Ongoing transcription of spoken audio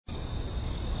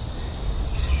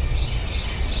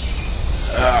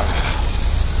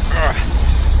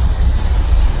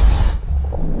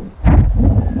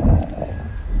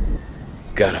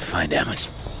Gotta find Emma's.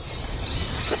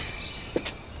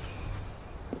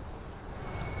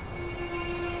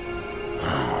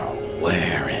 Oh,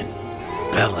 where in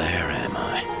BEL-AIR am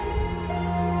I?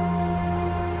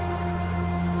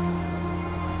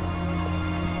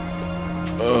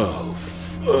 Oh,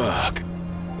 fuck.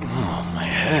 Oh, my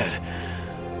head.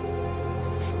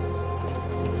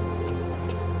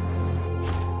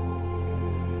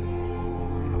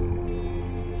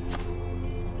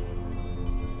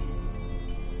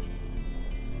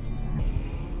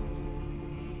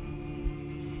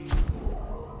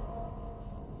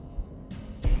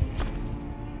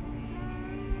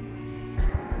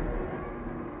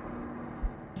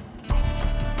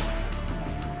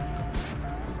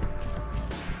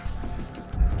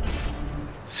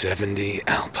 "70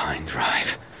 Alpine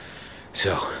Drive."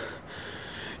 So,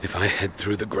 if I head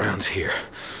through the grounds here,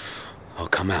 I'll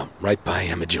come out right by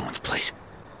Emma Jones' place.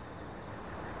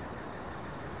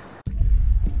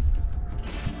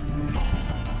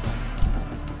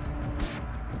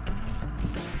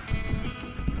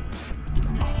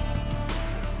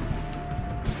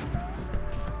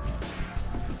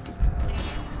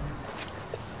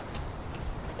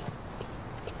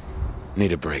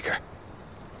 Need a breaker.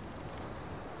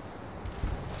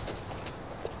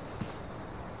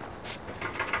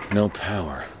 No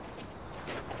power.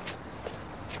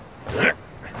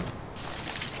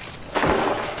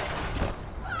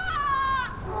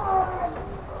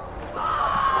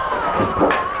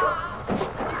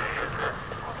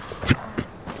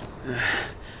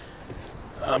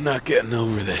 I'm not getting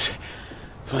over this.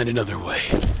 Find another way.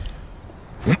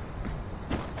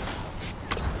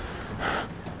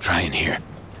 Try in here.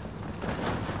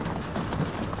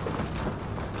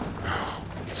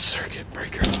 Circuit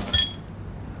breaker.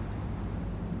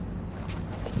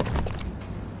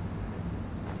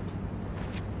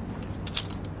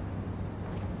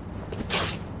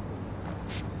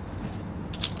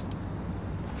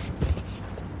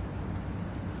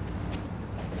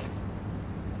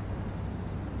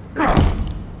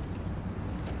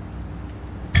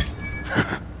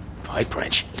 Pipe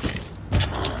wrench.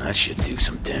 Oh, that should do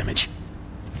some damage.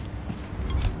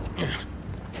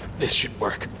 This should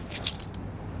work.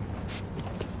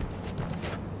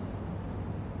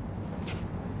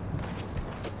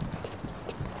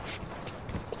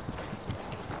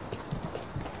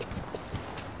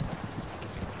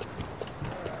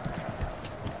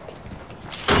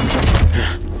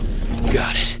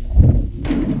 Got it.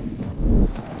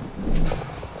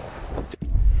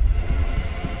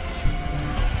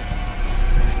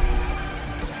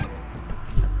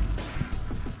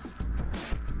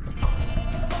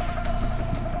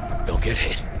 Don't get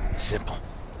hit. Simple.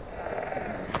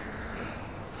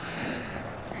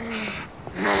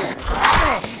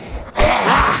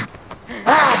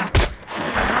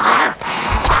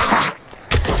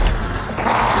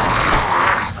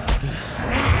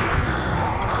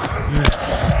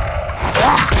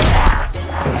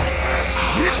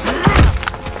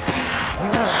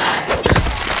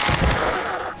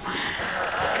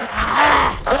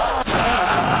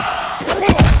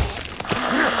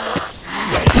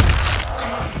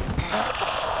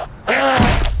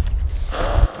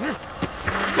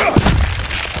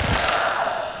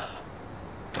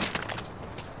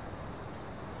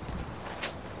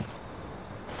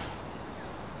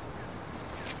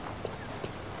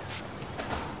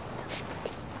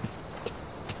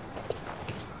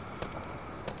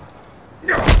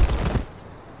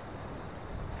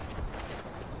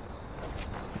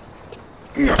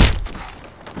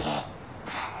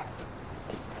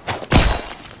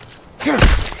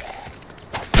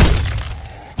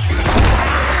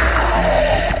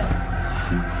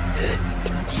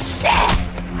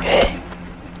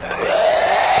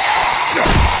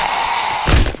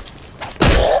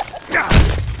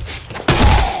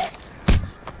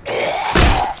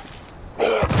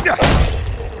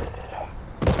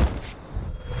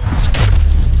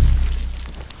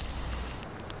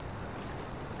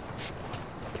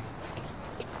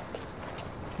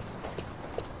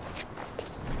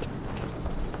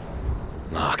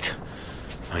 Locked.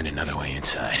 Find another way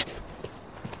inside.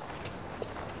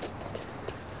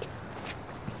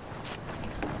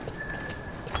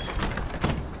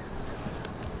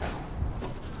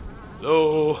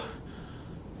 Hello?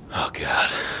 Oh God,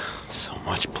 so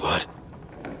much blood.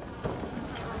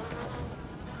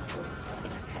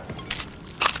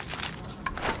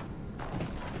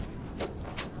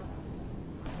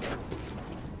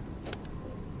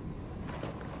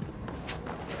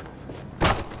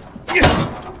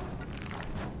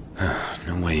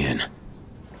 No way in.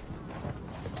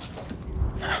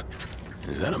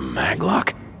 Is that a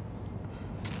maglock?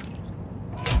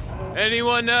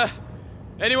 Anyone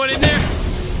in there?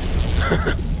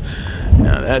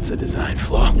 Now that's a design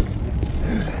flaw.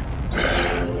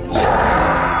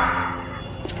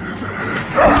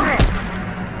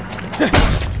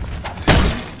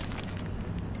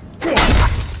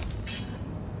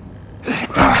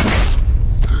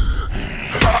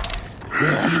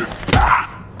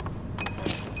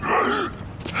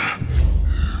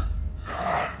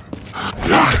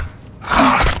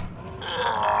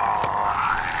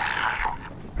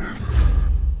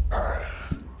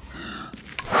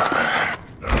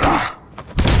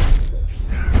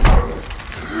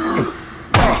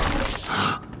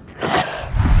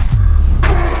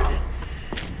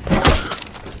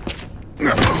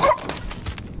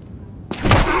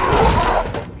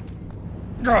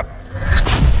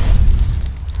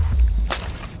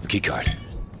 Keycard.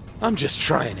 I'm just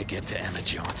trying to get to Emma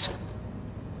Jones.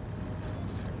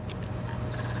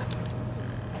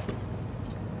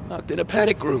 Locked in a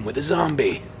panic room with a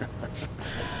zombie.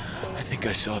 I think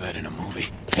I saw that in a movie.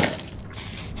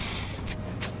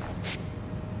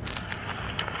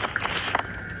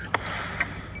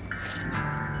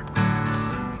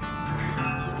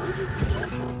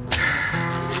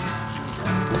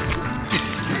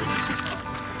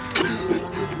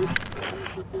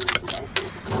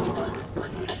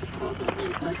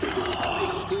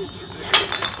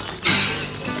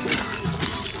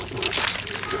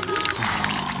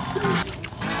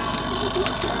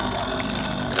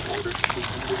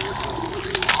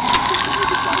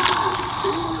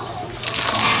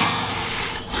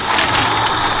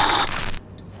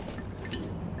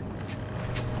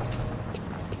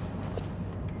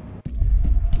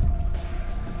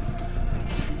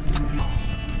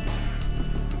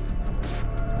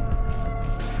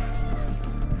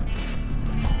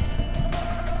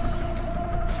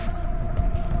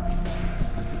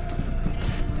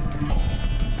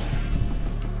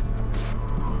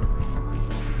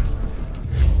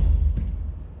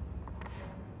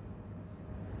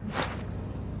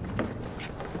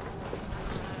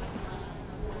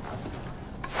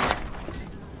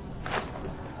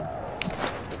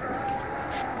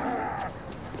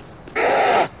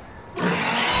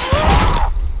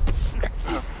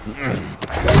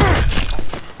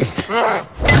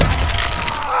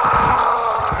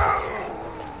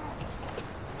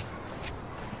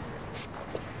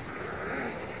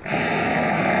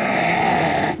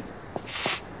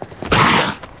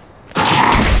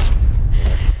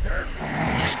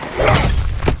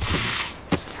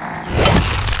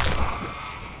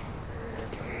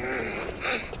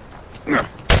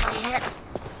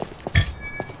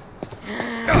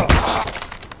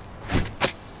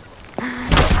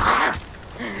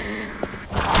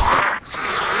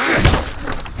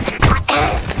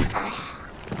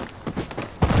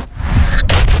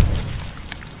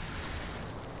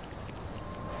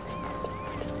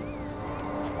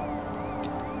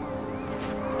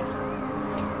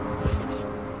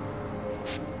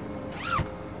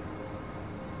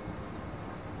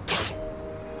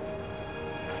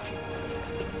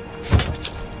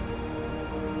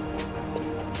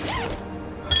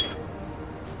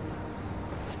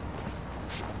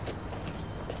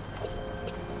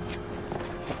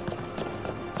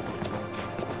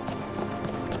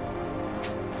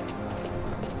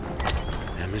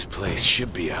 This place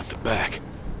should be out the back.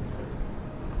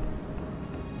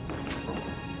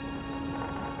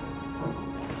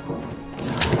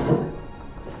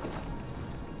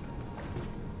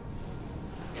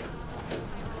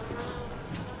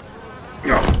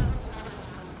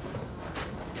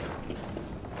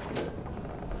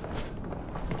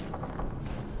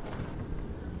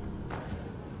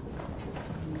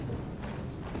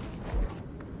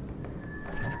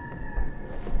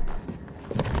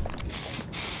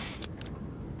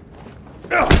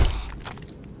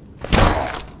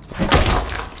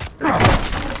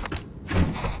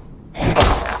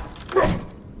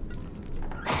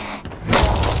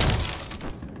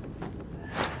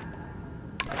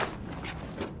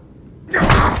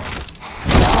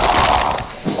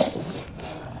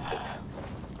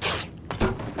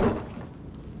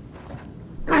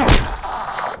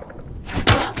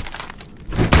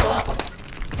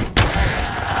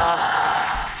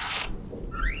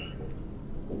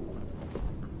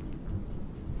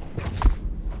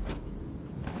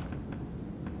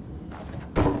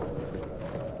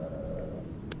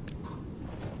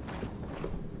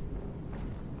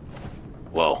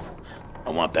 Whoa, I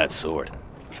want that sword.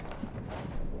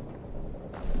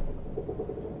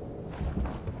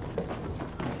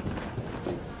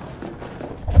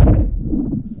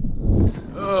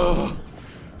 Oh,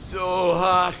 so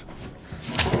hot.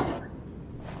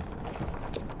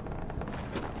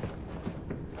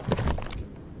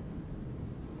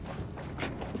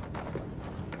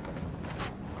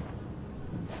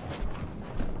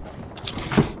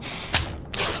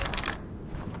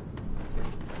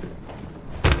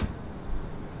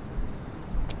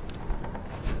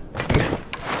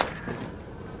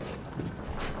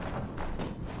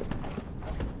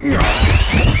 Oh,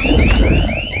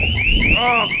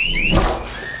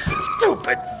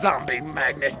 stupid zombie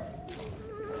magnet!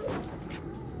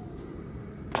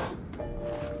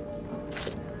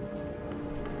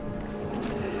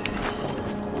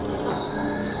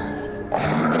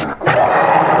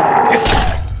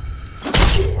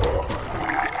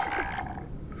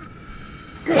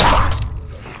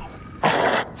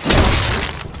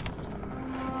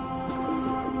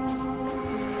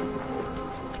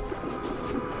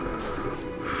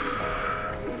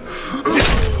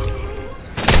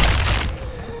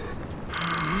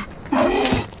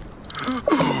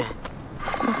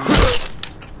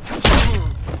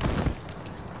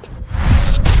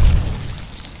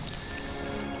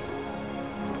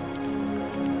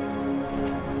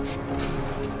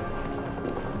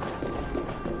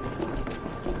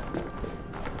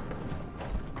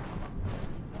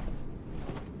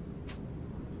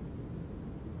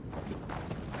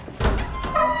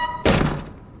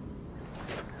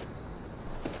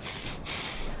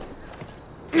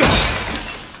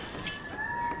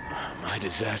 My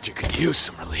disaster could use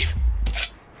some relief.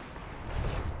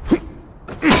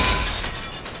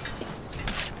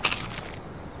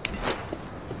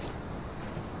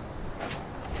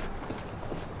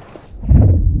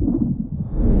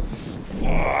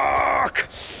 Fuck!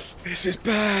 This is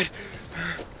bad.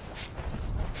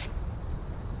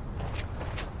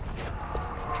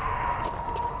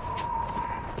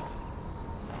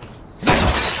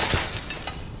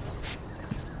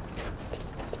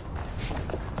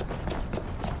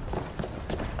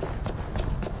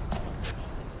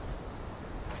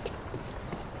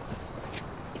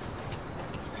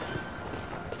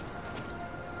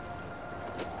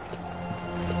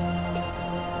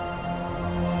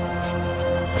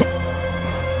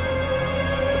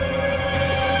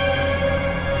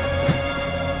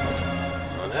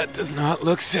 That does not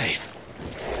look safe.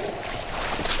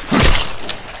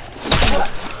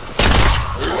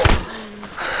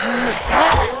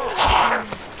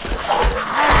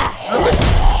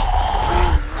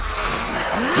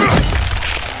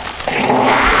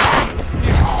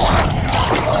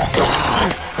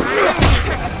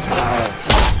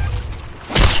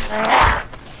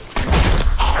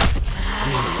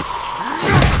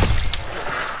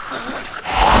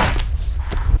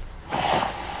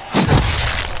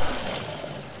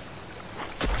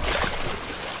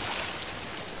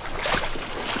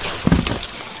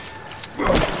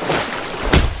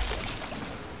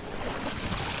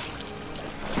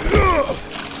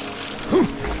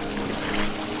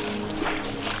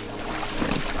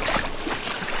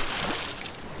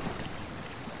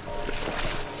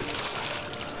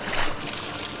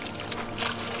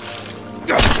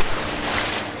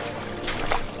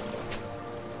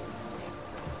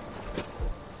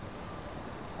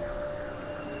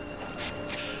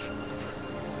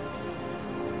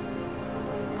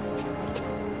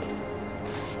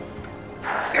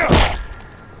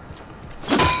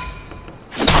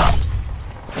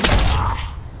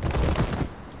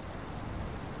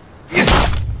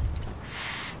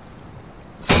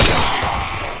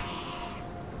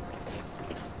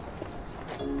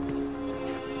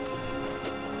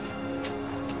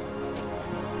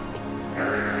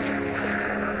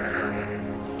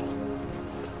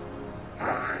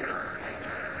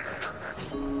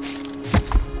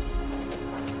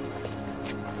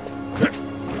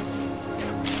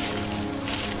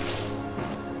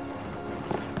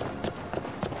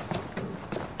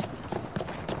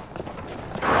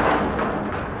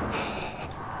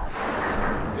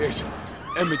 There's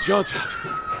Emma John's house.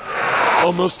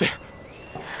 Almost there.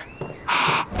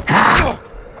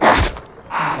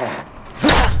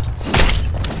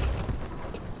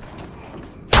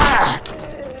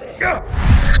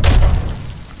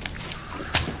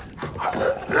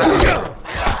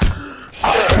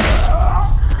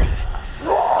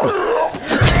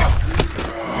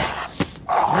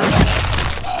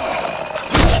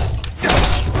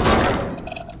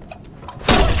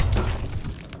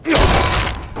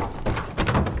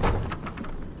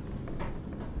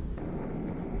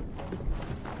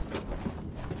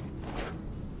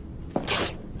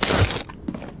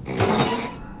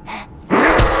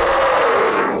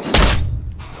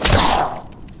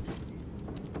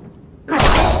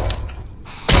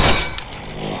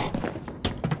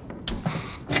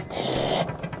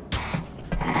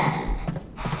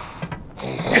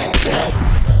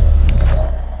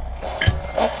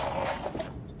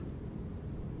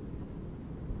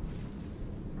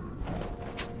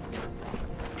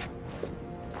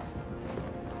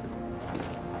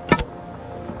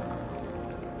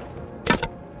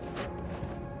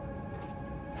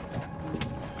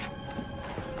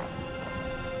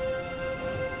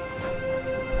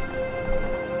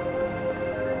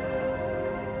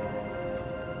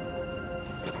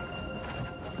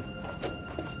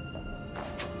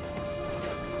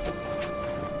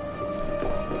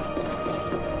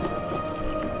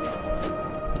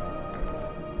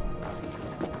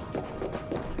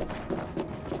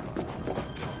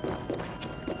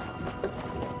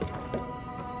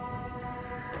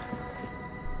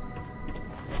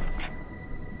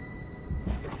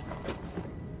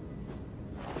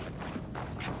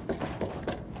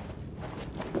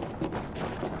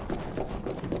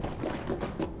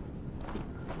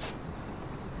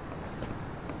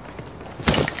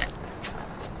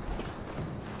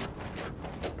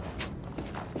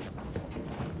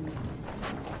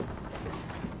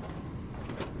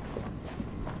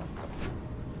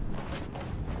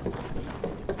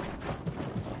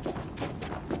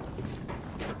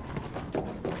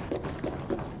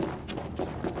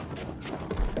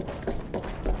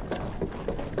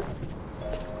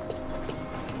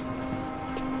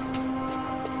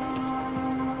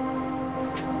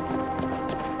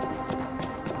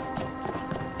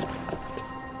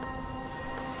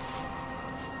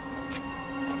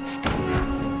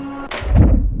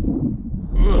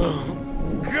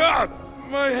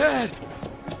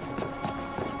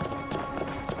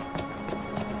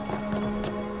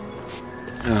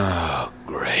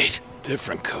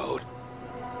 Different code.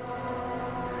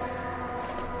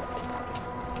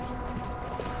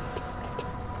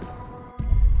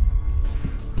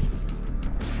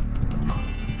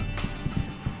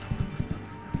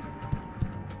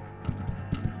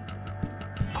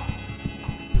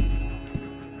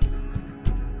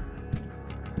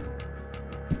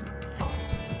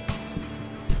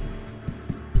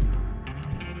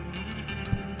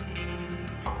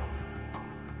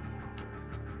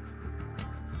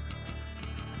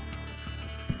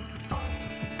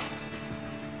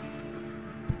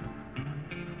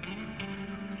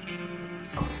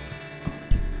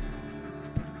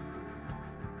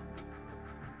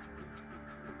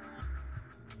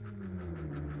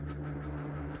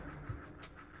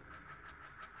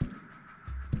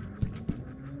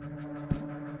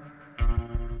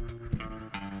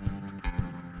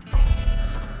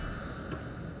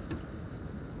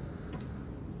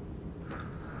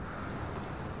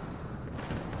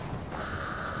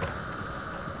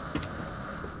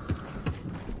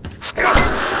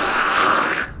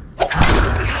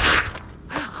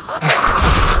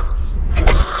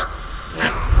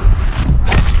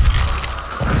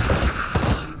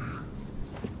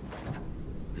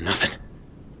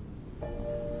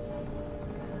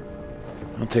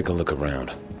 Take a look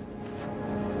around.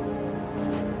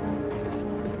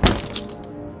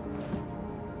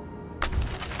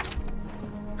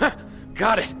 Huh,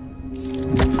 got it!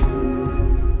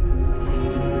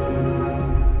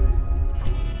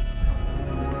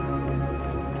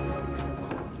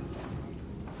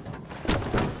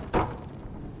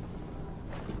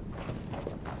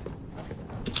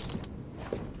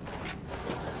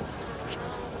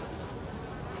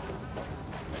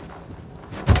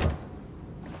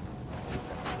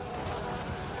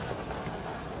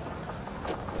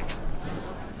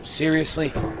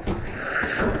 Seriously?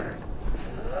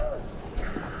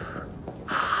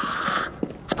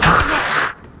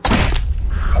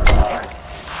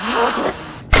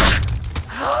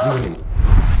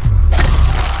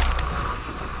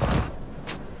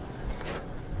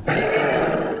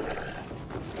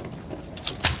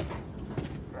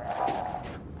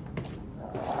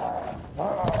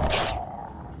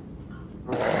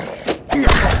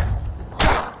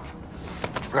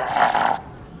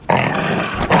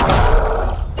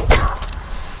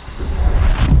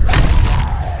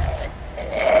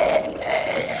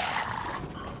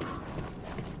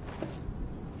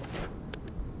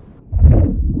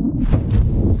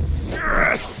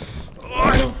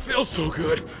 So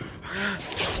good.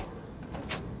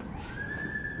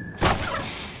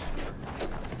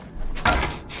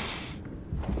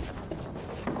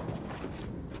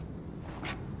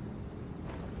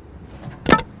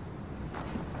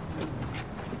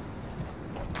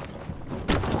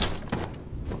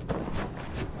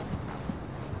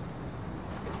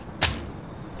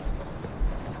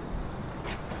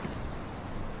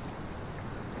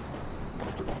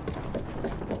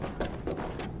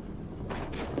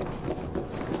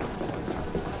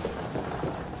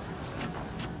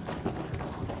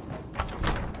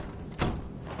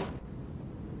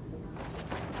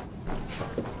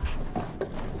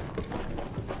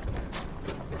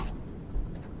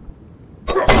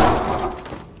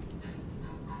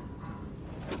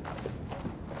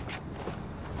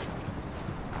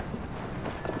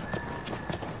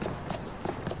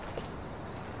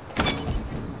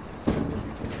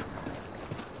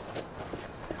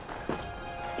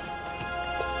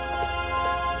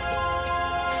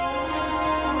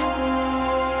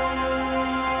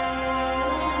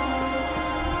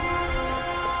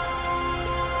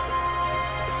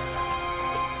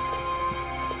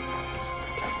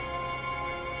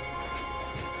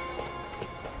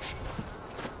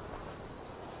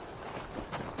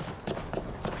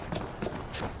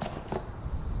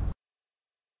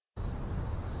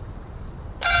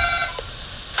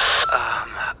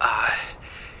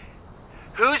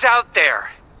 Who's out there?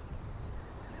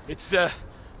 It's,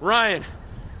 Ryan,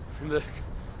 from the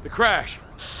crash.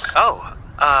 Oh,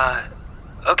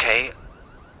 okay.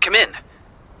 Come in.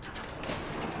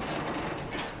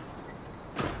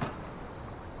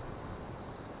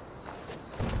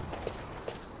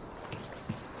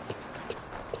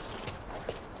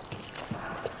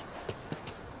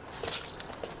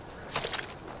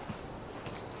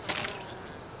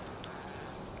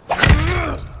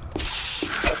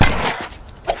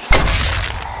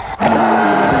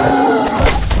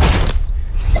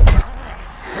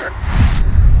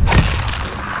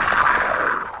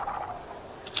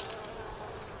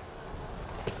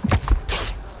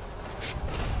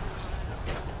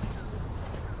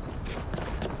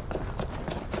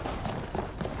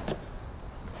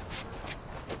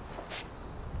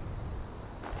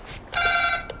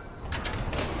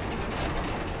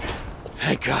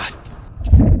 Thank God.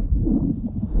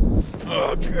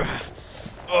 Oh, God.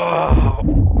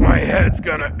 Oh, my head's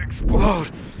gonna explode.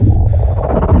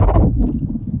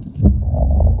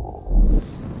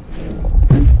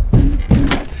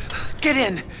 Get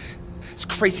in! There's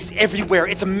crazies everywhere.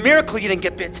 It's a miracle you didn't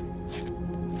get bit.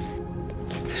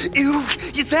 Ew,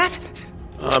 is that?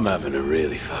 I'm having a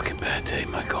really fucking bad day,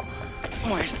 Michael.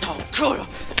 Muerto culo!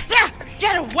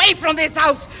 Get away from this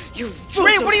house, you Ray,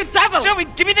 voodoo what are you devil! Joey,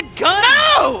 give me the gun!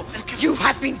 No! You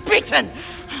have been bitten!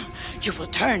 You will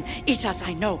turn, eat as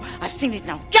I know. I've seen it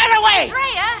now. Get away!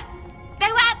 Freya!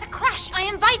 They were at the crash. I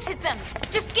invited them.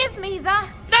 Just give me the...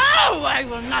 No! I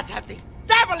will not have this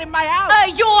devil in my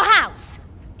house! Your house!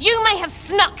 You may have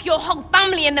snuck your whole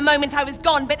family in the moment I was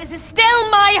gone, but this is still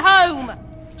my home!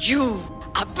 You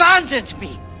abandoned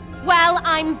me! Well,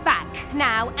 I'm back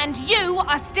now, and you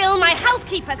are still my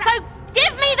housekeeper, so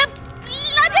give me the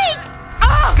bloody...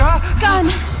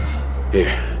 gun!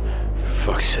 Here.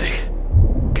 For fuck's sake.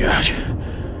 Gosh.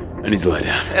 I need to lie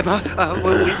down. Emma,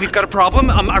 we've got a problem.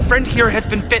 Our friend here has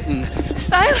been bitten.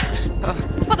 So?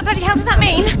 What the bloody hell does that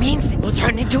mean? It means they will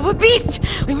turn into a beast!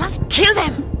 We must kill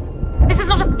them! This is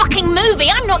not a fucking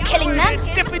movie. I'm not killing them. It's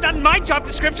definitely not in my job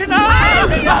description.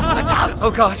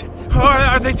 Oh, God.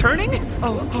 Are they turning?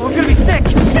 Oh, I'm gonna be sick.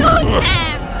 Shoot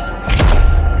them!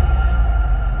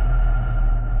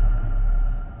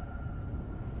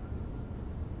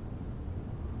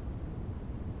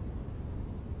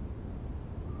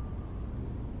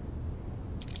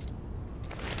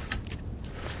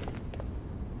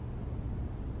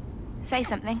 Say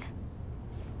something.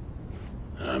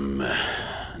 I'm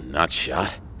not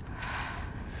shot.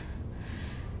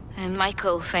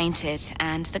 Michael fainted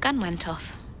and the gun went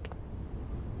off.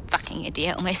 Fucking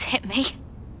idiot almost hit me.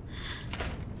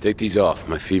 Take these off.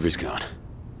 My fever's gone.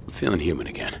 I'm feeling human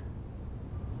again.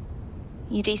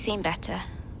 You do seem better.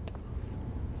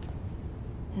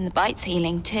 And the bite's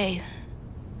healing too.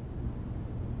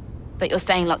 But you're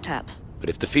staying locked up. But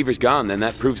if the fever's gone, then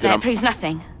that proves that No, it proves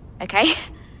nothing, okay?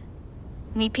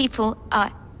 I mean, people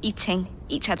are eating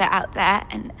each other out there,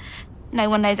 and no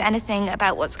one knows anything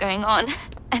about what's going on.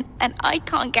 And I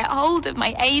can't get hold of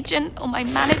my agent or my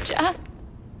manager.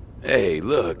 Hey,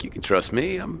 look, you can trust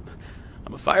me. I'm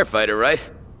a firefighter, right?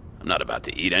 I'm not about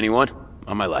to eat anyone.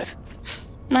 On my life.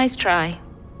 Nice try.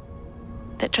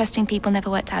 But trusting people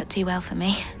never worked out too well for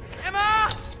me.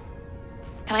 Emma!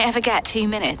 Can I ever get 2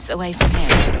 minutes away from here?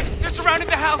 They're surrounding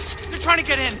the house. They're trying to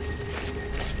get in.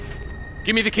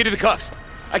 Give me the key to the cuffs.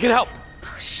 I can help.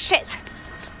 Oh, shit.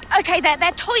 Okay, they're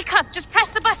toy cuffs. Just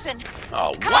press the button.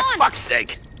 Oh, Come what on. fuck's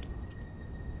sake?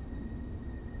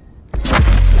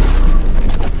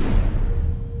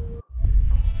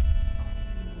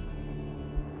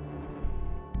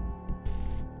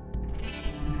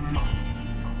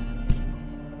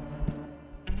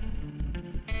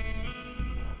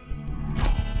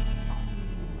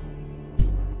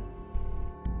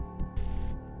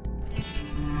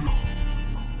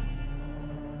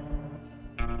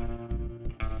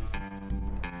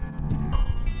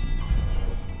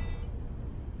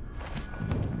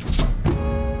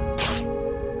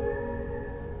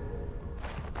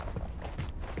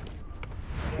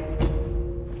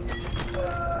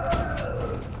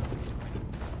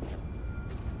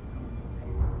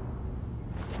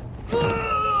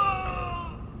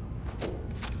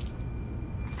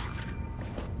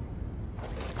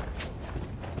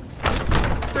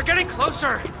 They're getting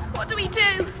closer. What do we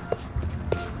do?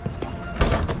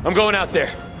 I'm going out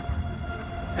there.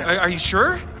 Are you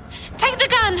sure? Take the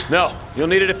gun. No, you'll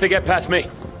need it if they get past me.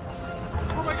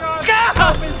 Oh my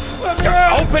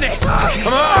God! Open it!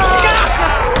 Come on!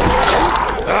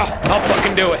 I'll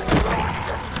fucking do it.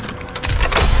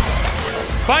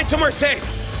 Find somewhere safe.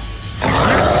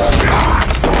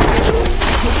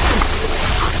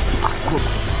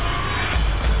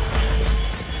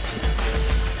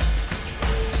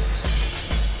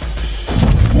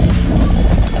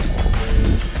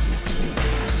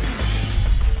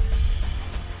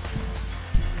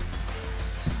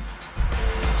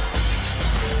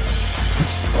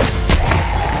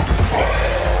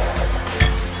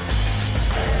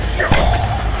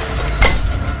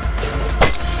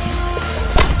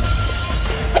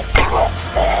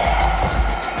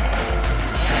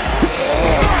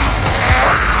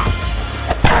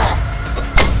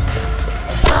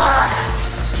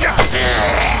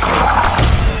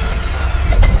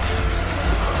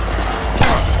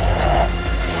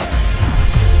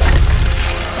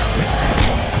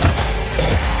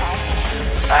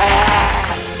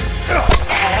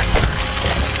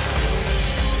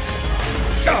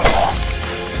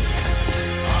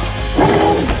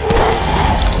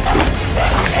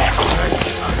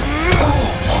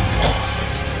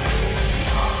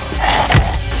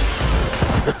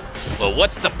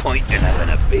 What's the point in having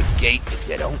a big gate if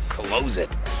you don't close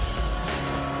it?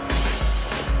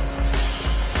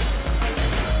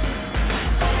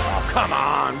 Oh, come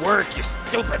on, work, you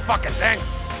stupid fucking thing!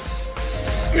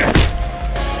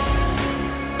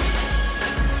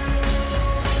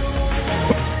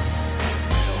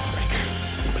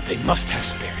 But they must have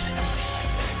spares in a place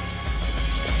like this.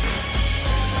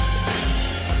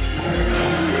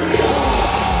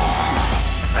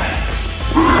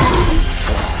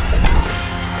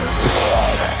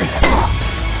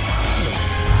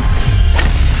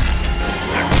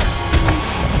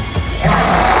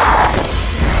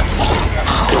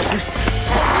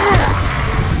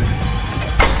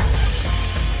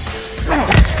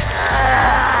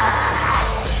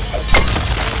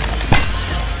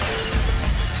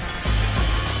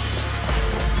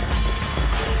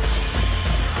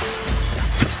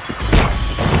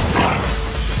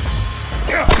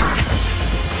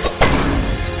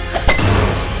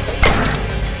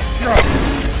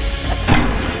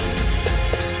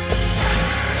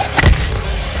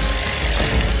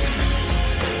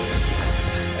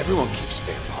 Everyone keeps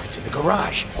spare parts in the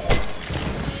garage.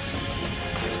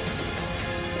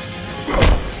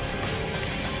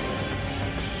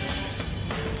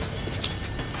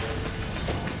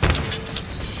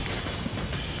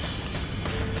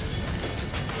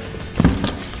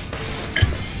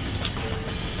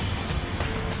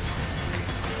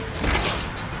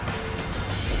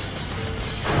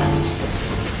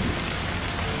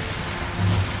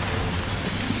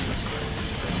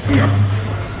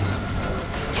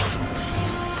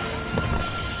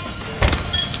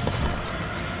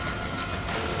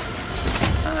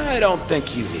 I don't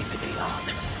think you need to be on.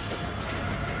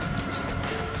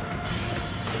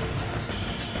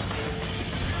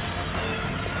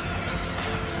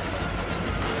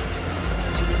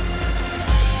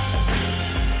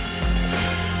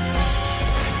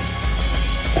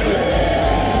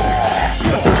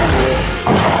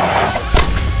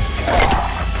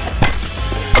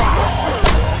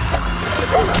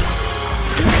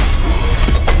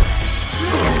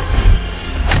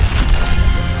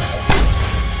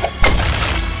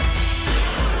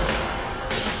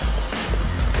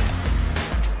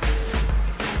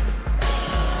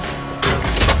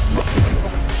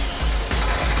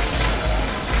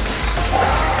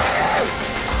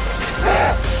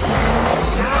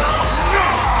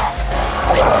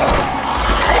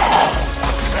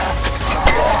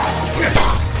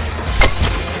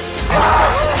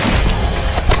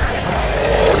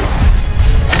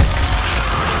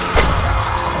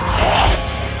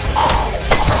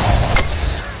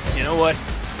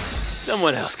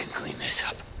 Someone else can clean this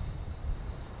up.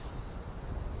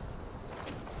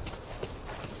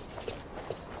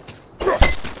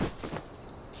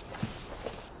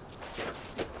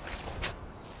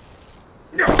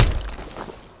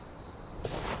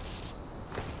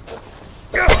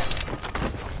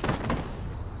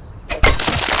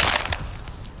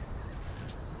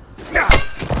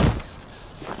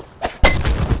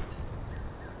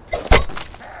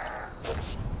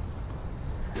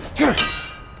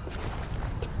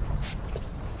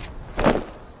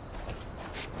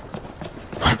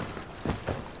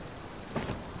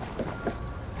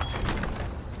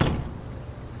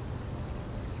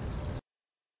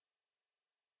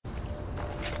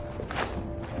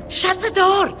 Shut the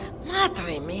door!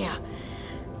 Madre mia!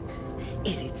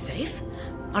 Is it safe?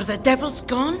 Are the devils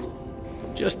gone?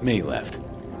 Just me left.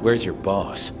 Where's your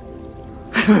boss?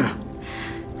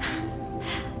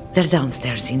 They're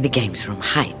downstairs in the games room,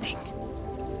 hiding.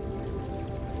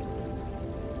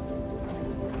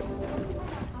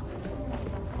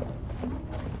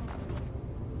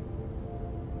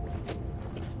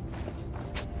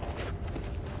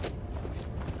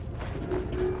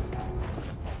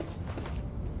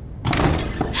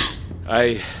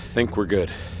 I think we're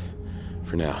good.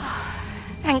 For now.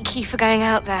 Thank you for going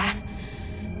out there.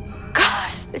 God,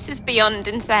 this is beyond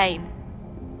insane.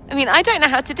 I mean, I don't know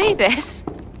how to do this.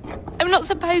 I'm not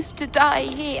supposed to die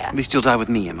here. At least you'll die with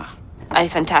me, Emma. Oh,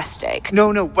 fantastic.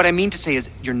 No, what I mean to say is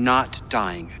you're not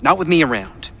dying. Not with me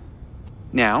around.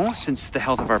 Now, since the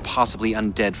health of our possibly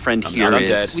undead friend I'm here not is...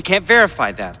 undead. We can't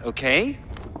verify that, okay?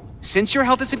 Since your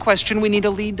health is in question, we need a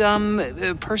lead,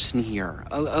 person here.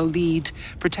 A lead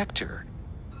protector.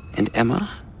 And Emma,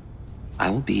 I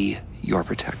will be your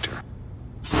protector.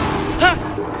 I'll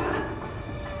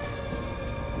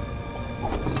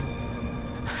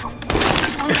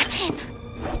get in.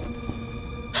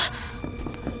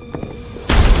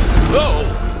 Whoa!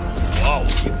 Whoa,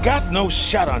 you got no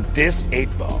shot on this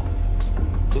 8-ball.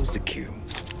 Who's the cue?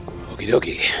 Okie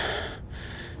dokie.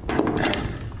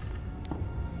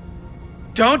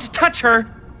 Don't touch her!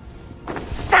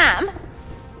 Sam?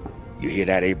 You hear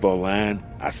that 8-ball line?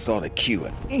 I saw the cue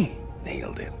and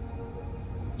nailed it.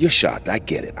 You're shocked, I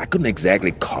get it. I couldn't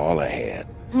exactly call ahead.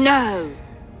 No.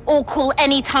 Or call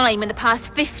any time in the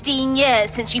past 15 years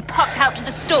since you popped out to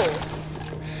the store.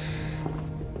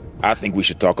 I think we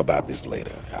should talk about this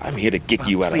later. I'm here to get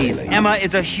you out Please, of LA. Emma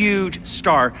is a huge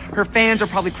star. Her fans are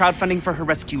probably crowdfunding for her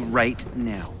rescue right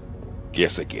now.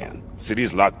 Guess again.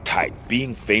 City's locked tight.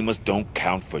 Being famous don't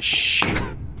count for shit.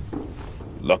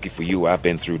 Lucky for you, I've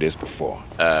been through this before.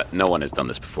 No one has done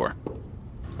this before.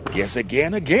 Guess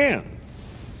again.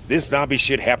 This zombie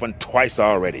shit happened twice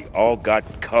already. All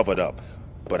got covered up.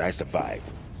 But I survived.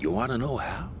 You wanna know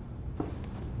how?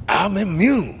 I'm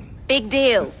immune. Big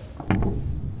deal.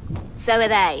 So are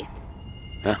they.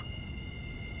 Huh?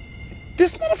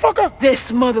 This motherfucker?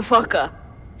 This motherfucker.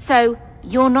 So,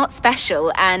 you're not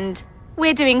special, and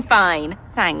we're doing fine,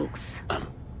 thanks.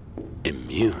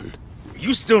 Immune?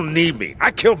 You still need me.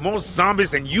 I killed more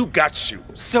zombies than you got shoes.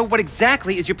 So what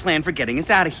exactly is your plan for getting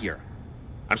us out of here?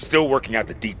 I'm still working out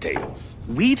the details.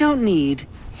 We don't need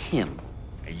him.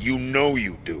 And you know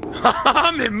you do.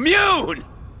 I'm immune!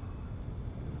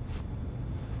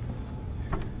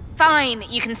 Fine,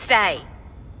 you can stay.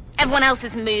 Everyone else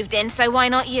has moved in, so why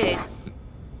not you?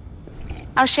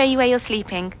 I'll show you where you're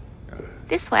sleeping.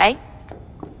 This way.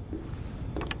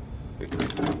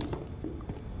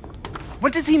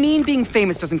 What does he mean being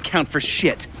famous doesn't count for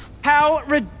shit? How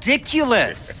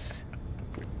ridiculous!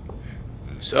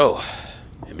 So,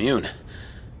 immune.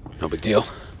 No big deal.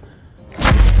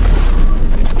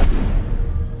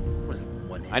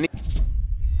 I need...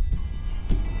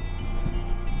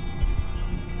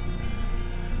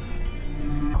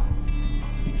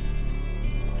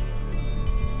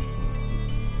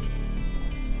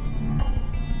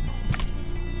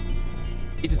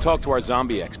 need to talk to our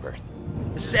zombie expert.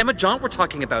 This is Emma Jaunt we're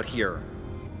talking about here.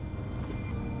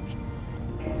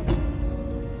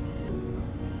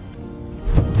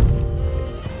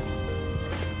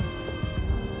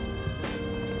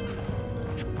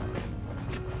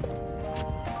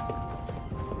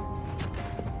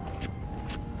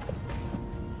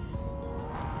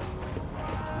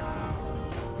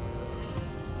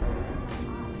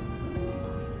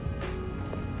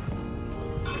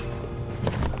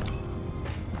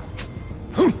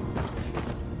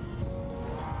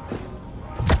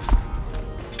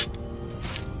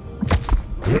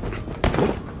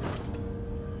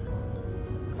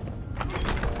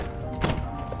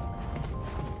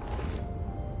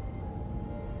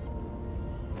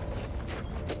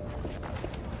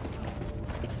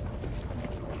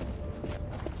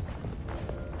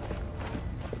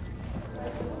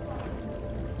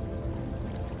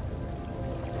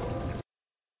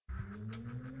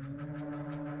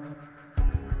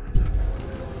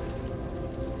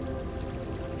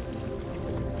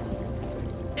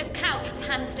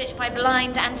 Hand-stitched by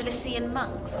blind Andalusian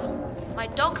monks. My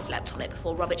dog slept on it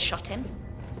before Robert shot him.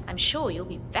 I'm sure you'll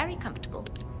be very comfortable.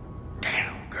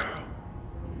 Damn, girl.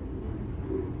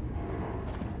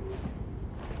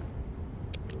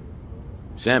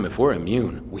 Sam, if we're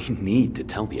immune, we need to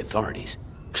tell the authorities.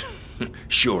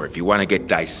 Sure, if you want to get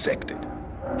dissected.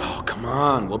 Oh, come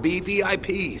on. We'll be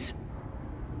VIPs.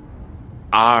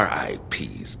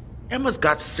 RIPs. Emma's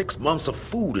got 6 months of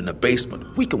food in the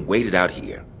basement. We can wait it out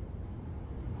here.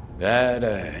 That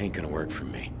ain't gonna work for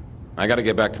me. I gotta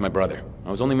get back to my brother.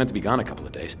 I was only meant to be gone a couple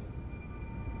of days.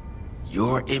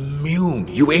 You're immune.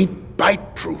 You ain't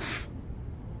bite-proof.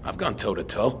 I've gone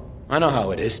toe-to-toe. I know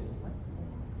how it is.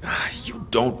 You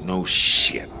don't know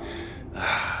shit.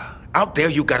 Out there,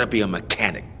 you gotta be a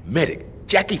mechanic, medic.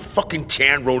 Jackie fucking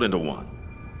Chan rolled into one.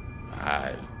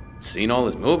 I've seen all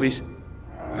his movies.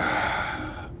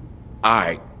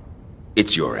 Alright,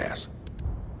 it's your ass.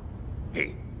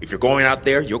 Hey, if you're going out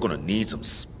there, you're gonna need some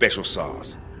special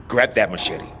sauce. Grab that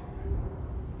machete.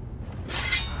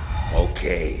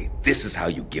 Okay, this is how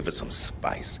you give it some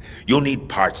spice. You'll need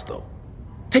parts, though.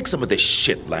 Take some of this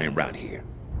shit lying around here.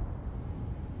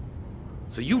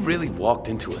 So you really walked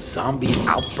into a zombie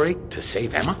outbreak to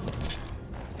save Emma?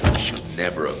 Should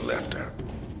never have left her.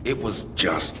 It was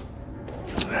just...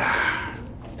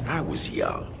 I was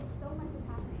young.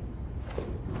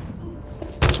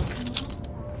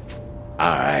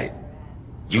 All right,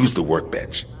 use the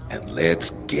workbench, and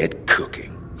let's get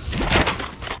cooking.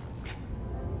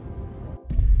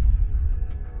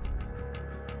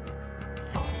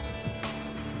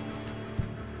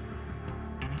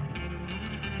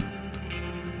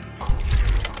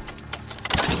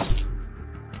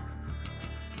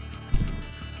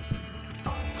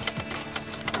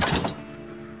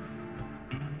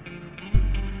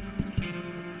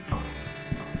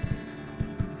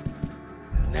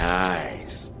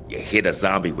 hit a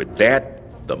zombie with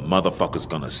that, the motherfucker's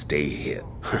gonna stay hit.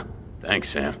 Thanks,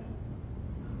 Sam.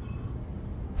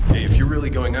 Hey, if you're really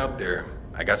going out there,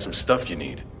 I got some stuff you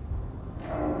need.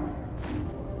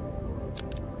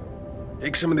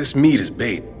 Take some of this meat as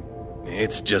bait.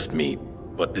 It's just meat,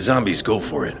 but the zombies go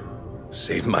for it.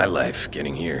 Saved my life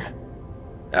getting here.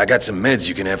 I got some meds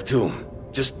you can have too.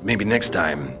 Just maybe next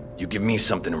time, you give me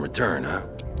something in return, huh?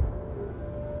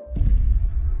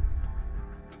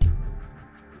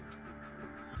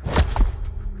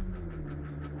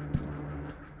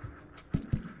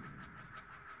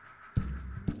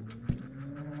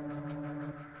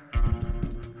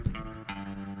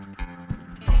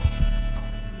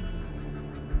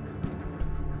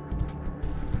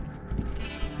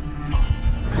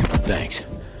 Thanks.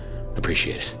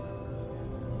 Appreciate it.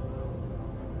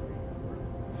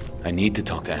 I need to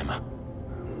talk to Emma.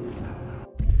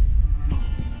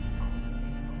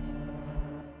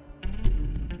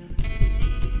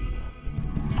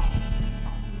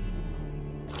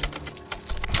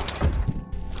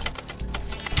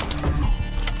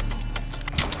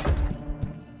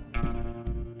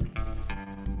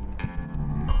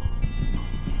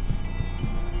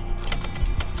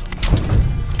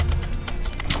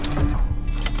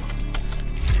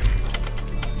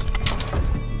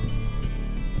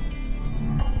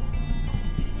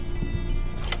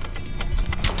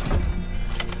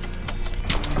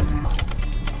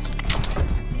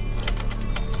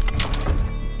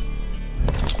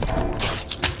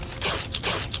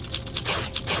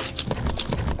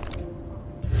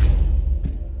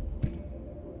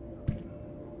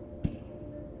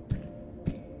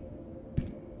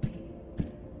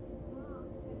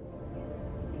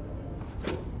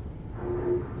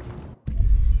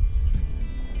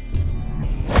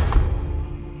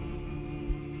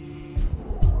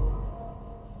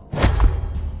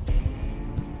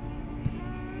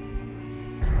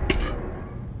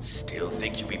 Still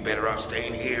think you'd be better off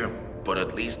staying here, but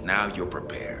at least now you're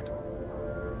prepared.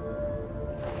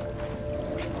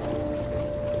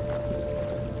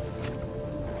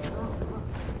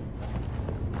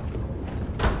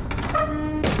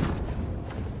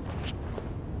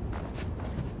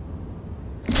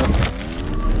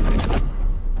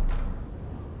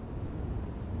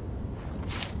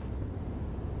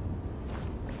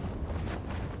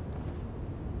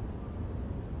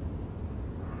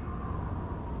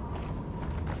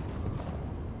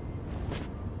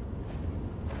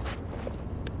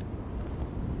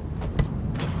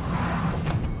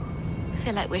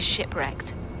 I feel like we're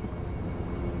shipwrecked.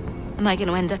 Am I going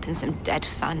to end up in some dead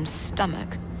fan's stomach?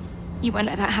 You won't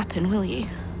let that happen, will you?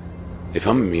 If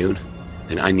I'm immune,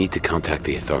 then I need to contact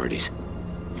the authorities.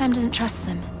 Sam doesn't trust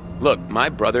them. Look, my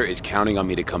brother is counting on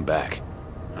me to come back.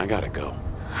 I gotta go.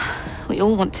 We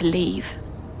all want to leave.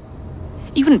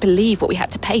 You wouldn't believe what we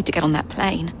had to pay to get on that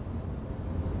plane.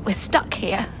 We're stuck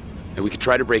here. And we could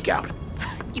try to break out.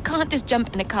 You can't just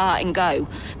jump in a car and go.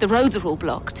 The roads are all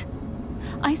blocked.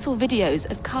 I saw videos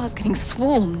of cars getting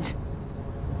swarmed.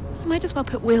 You might as well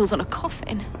put wheels on a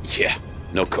coffin. Yeah,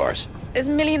 no cars. There's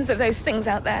millions of those things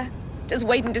out there, just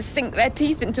waiting to sink their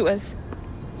teeth into us.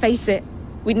 Face it,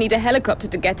 we'd need a helicopter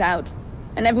to get out.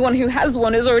 And everyone who has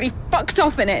one is already fucked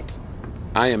off in it.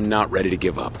 I am not ready to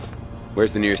give up.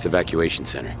 Where's the nearest evacuation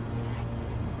center?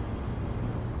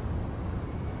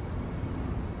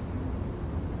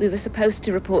 We were supposed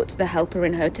to report to the Helper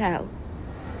Inn Hotel.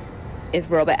 If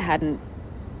Robert hadn't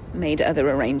made other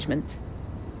arrangements.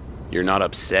 You're not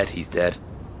upset he's dead?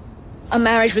 Our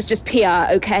marriage was just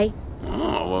PR, okay?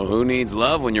 Oh, well, who needs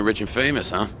love when you're rich and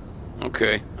famous, huh?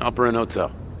 Okay, Helper Inn Hotel.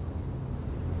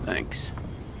 Thanks.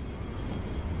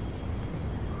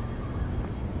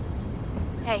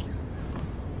 Hey.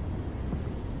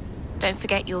 Don't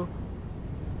forget your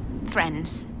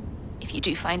friends, if you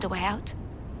do find a way out.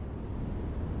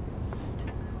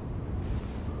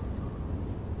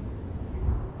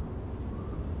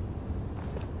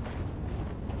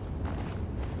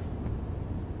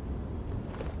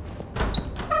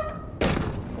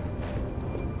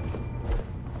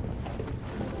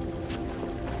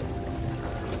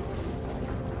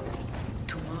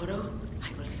 Tomorrow,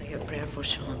 I will say a prayer for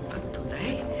Sean, but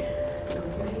today,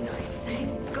 I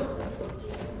thank God.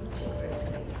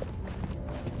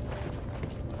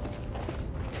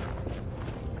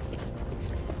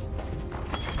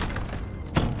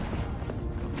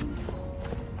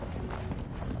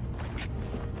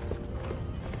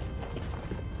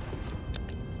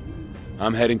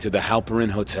 I'm heading to the Helper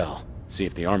Inn Hotel. See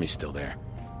if the army's still there.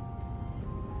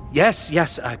 Yes,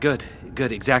 good.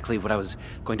 Good, exactly what I was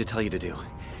going to tell you to do.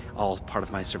 All part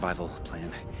of my survival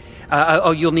plan.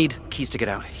 Oh, you'll need keys to get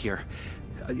out. Here.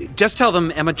 Just tell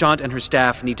them Emma Jaunt and her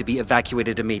staff need to be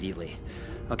evacuated immediately.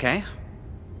 Okay?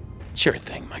 Sure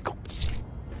thing, Michael.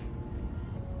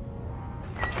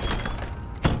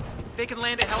 They can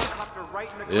land a helicopter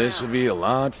right in the ground. This would be a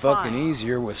lot fucking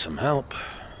easier with some help.